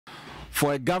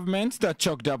For a government that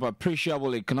chalked up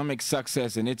appreciable economic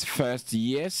success in its first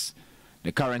years,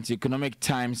 the current economic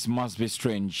times must be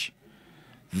strange.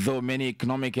 Though many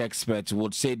economic experts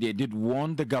would say they did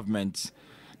warn the government,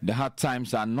 the hard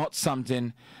times are not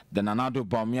something the Nana Addo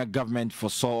Bawumia government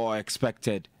foresaw or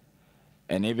expected.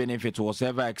 And even if it was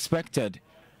ever expected,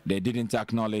 they didn't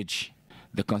acknowledge.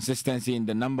 The consistency in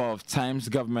the number of times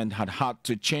government had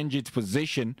to change its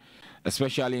position,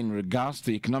 especially in regards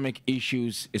to economic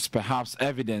issues, is perhaps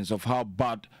evidence of how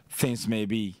bad things may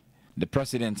be. The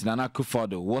President, Nana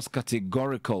Akufo-Addo, was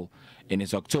categorical in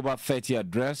his October 30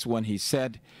 address when he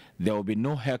said there will be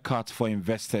no haircut for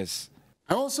investors.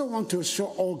 I also want to assure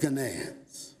all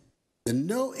Ghanaians that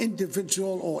no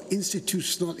individual or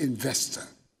institutional investor,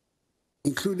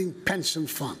 including pension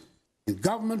funds, in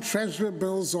government treasury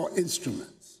bills or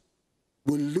instruments,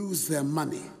 will lose their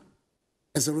money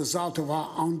as a result of our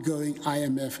ongoing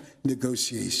IMF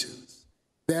negotiations.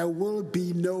 There will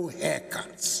be no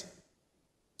haircuts.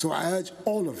 So I urge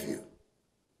all of you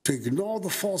to ignore the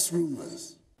false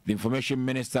rumors. The Information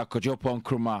Minister, Kojopo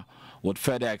Nkrumah, would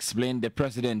further explain the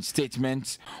President's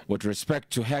statement with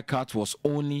respect to haircut was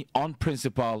only on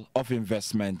principle of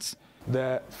investment.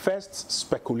 The first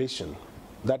speculation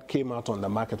that came out on the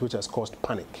market, which has caused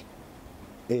panic,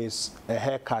 is a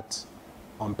haircut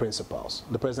on principles.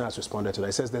 The President has responded to that.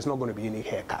 He says there's not going to be any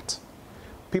haircut.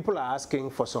 People are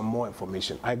asking for some more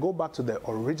information. I go back to the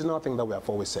original thing that we have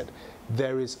always said.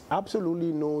 There is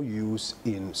absolutely no use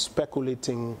in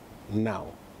speculating now.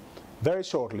 Very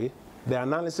shortly, the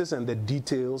analysis and the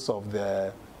details of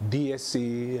the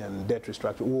DSC and debt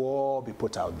restructuring will all be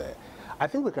put out there. I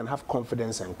think we can have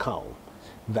confidence and calm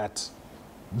that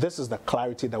this is the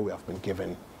clarity that we have been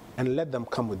given, and let them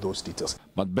come with those details.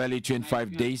 But barely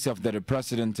 25 days after the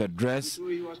President's address,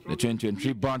 the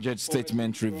 2023 budget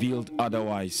statement revealed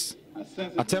otherwise.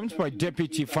 Attempts by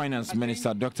Deputy Finance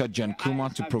Minister Dr. John Kumar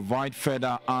to provide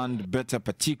further and better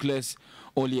particulars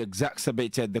only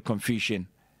exacerbated the confusion.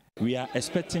 We are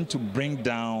expecting to bring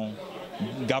down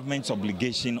government's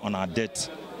obligation on our debt,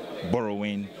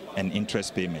 borrowing and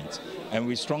interest payments. And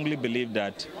we strongly believe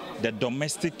that the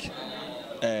domestic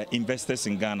investors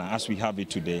in Ghana, as we have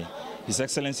it today, His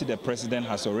Excellency the President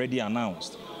has already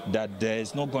announced that there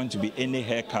is not going to be any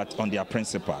haircut on their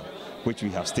principal, which we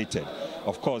have stated.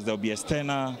 Of course, there will be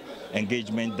external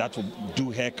engagement that will do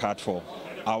haircut for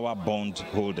our bond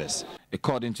holders.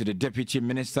 According to the Deputy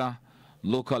Minister,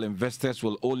 local investors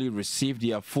will only receive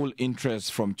their full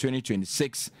interest from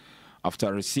 2026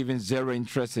 after receiving zero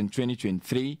interest in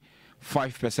 2023,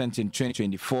 5% in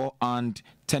 2024 and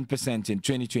 10% in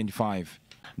 2025.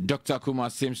 Dr. Kumar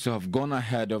seems to have gone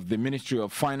ahead of the Ministry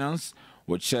of Finance,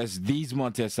 which says these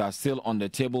matters are still on the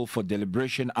table for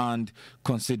deliberation and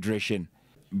consideration.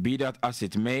 Be that as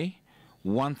it may,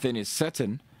 one thing is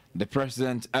certain: the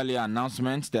President's earlier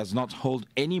announcement does not hold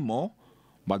anymore,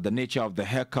 but the nature of the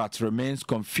haircut remains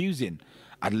confusing,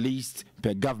 at least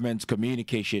per government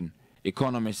communication.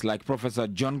 Economists like Professor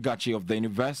John Gachi of the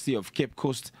University of Cape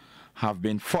Coast have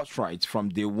been forthright from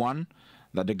day one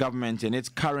that the government in its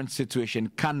current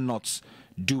situation cannot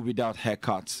do without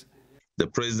haircuts. The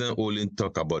President only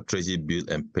talked about treasury bill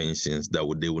and pensions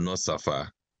that they will not suffer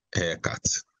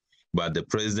haircuts. But the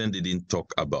President didn't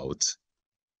talk about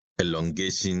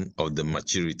elongation of the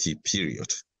maturity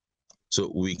period. So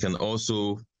we can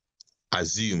also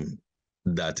assume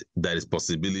that there is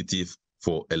possibility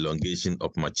for elongation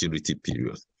of maturity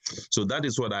period. So that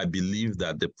is what I believe,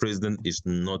 that the President is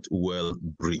not well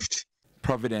briefed.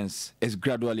 Providence is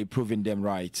gradually proving them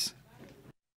right.